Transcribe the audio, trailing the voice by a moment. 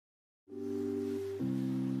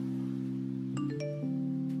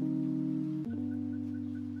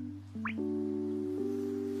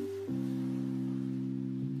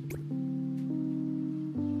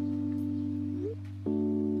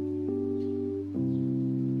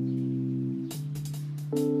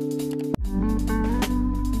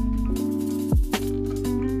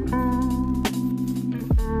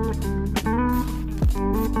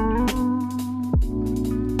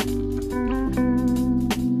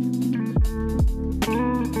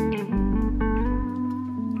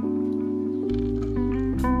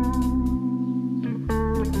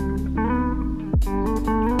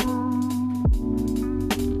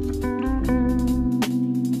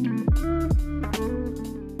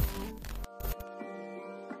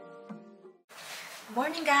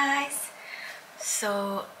Morning guys!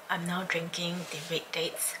 So I'm now drinking the red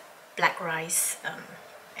dates, black rice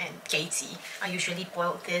and gazi. I usually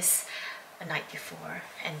boil this the night before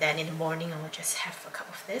and then in the morning I will just have a cup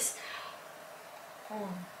of this.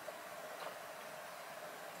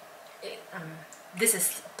 This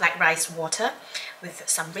is black rice water with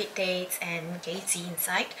some red dates and gazi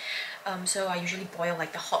inside. So I usually boil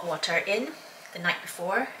like the hot water in the night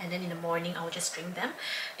before, and then in the morning I'll just drink them.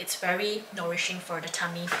 It's very nourishing for the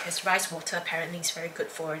tummy because rice water apparently is very good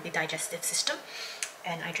for the digestive system.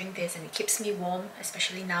 And I drink this and it keeps me warm,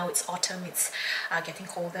 especially now it's autumn, it's getting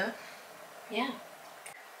colder. Yeah.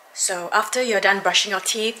 So after you're done brushing your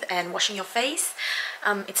teeth and washing your face,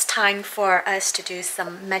 it's time for us to do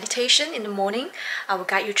some meditation in the morning. I will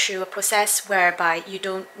guide you through a process whereby you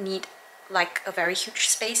don't need like a very huge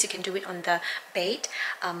space. You can do it on the bed.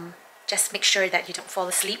 Just make sure that you don't fall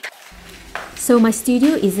asleep. So my studio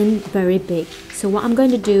isn't very big. So what I'm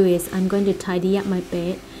going to do is I'm going to tidy up my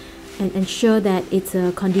bed and ensure that it's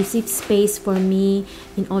a conducive space for me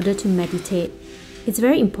in order to meditate. It's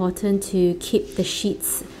very important to keep the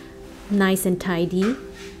sheets nice and tidy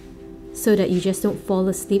so that you just don't fall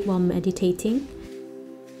asleep while meditating.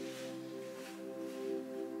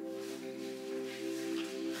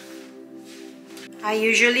 I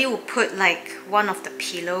usually will put like one of the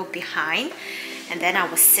pillow behind and then I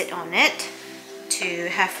will sit on it to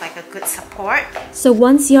have like a good support. So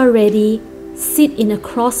once you're ready, sit in a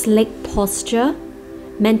cross-legged posture,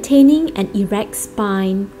 maintaining an erect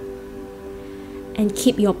spine, and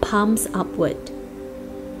keep your palms upward.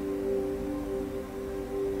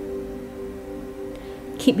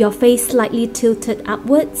 Keep your face slightly tilted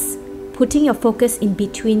upwards, putting your focus in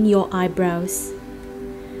between your eyebrows.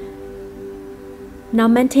 Now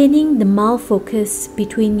maintaining the mild focus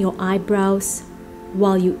between your eyebrows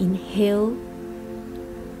while you inhale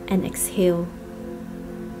and exhale.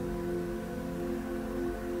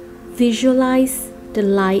 Visualize the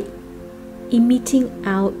light emitting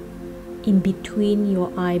out in between your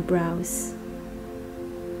eyebrows.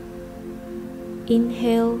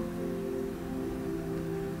 Inhale,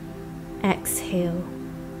 exhale.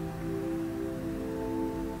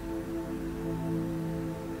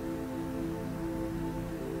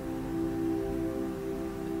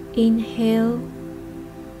 Inhale,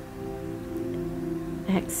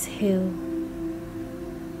 exhale.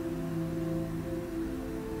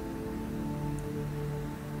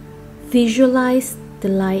 Visualize the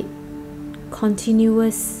light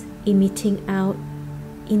continuous emitting out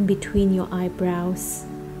in between your eyebrows.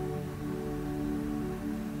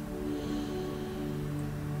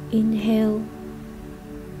 Inhale,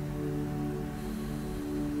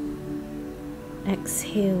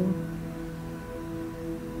 exhale.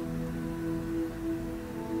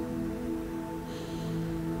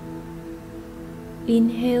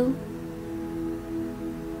 Inhale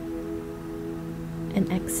and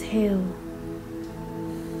exhale.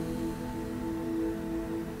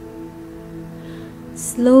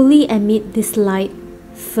 Slowly emit this light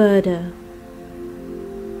further,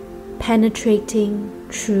 penetrating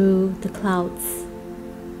through the clouds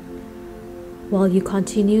while you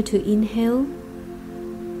continue to inhale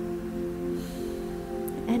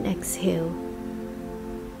and exhale.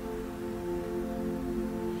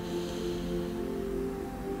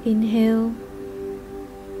 Inhale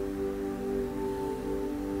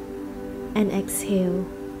and exhale.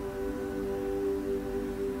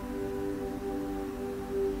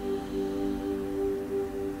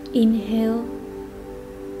 Inhale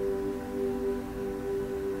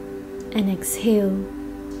and exhale.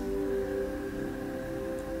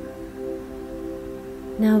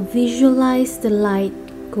 Now visualize the light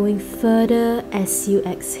going further as you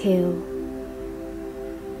exhale.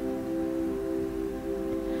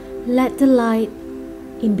 Let the light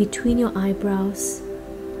in between your eyebrows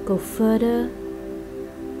go further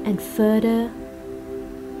and further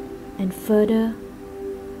and further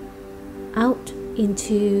out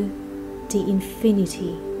into the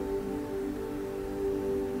infinity.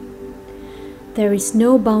 There is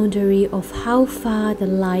no boundary of how far the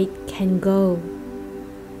light can go.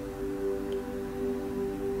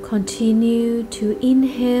 Continue to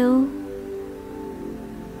inhale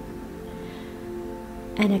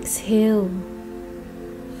and exhale.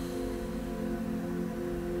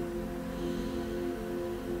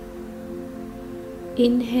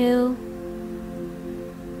 Inhale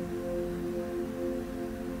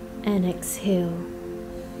and exhale.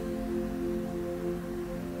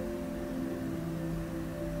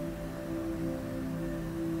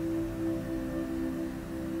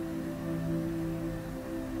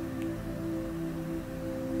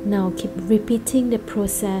 Now keep repeating the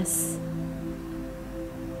process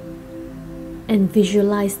and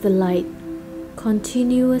visualize the light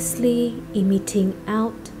continuously emitting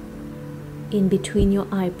out in between your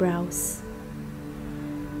eyebrows,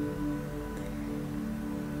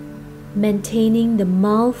 maintaining the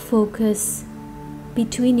mild focus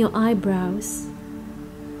between your eyebrows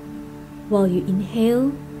while you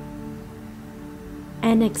inhale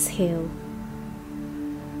and exhale.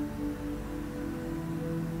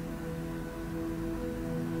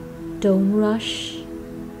 Don't rush.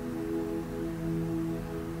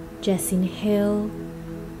 Just inhale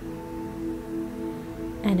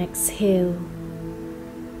and exhale.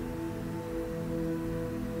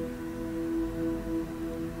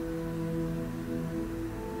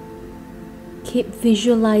 Keep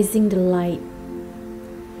visualizing the light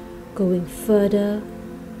going further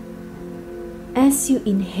as you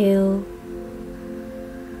inhale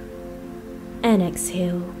and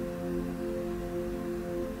exhale.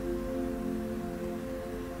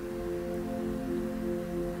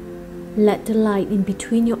 Let the light in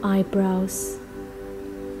between your eyebrows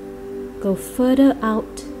go further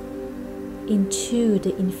out into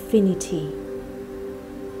the infinity.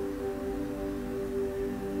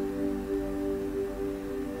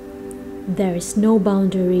 There is no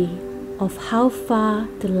boundary of how far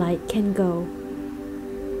the light can go.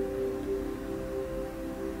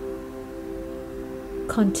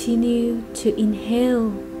 Continue to inhale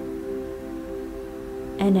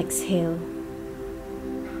and exhale.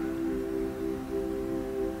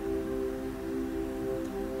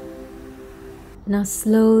 Now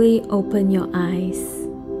slowly open your eyes.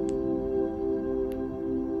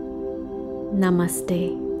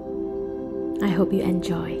 Namaste. I hope you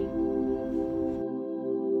enjoy.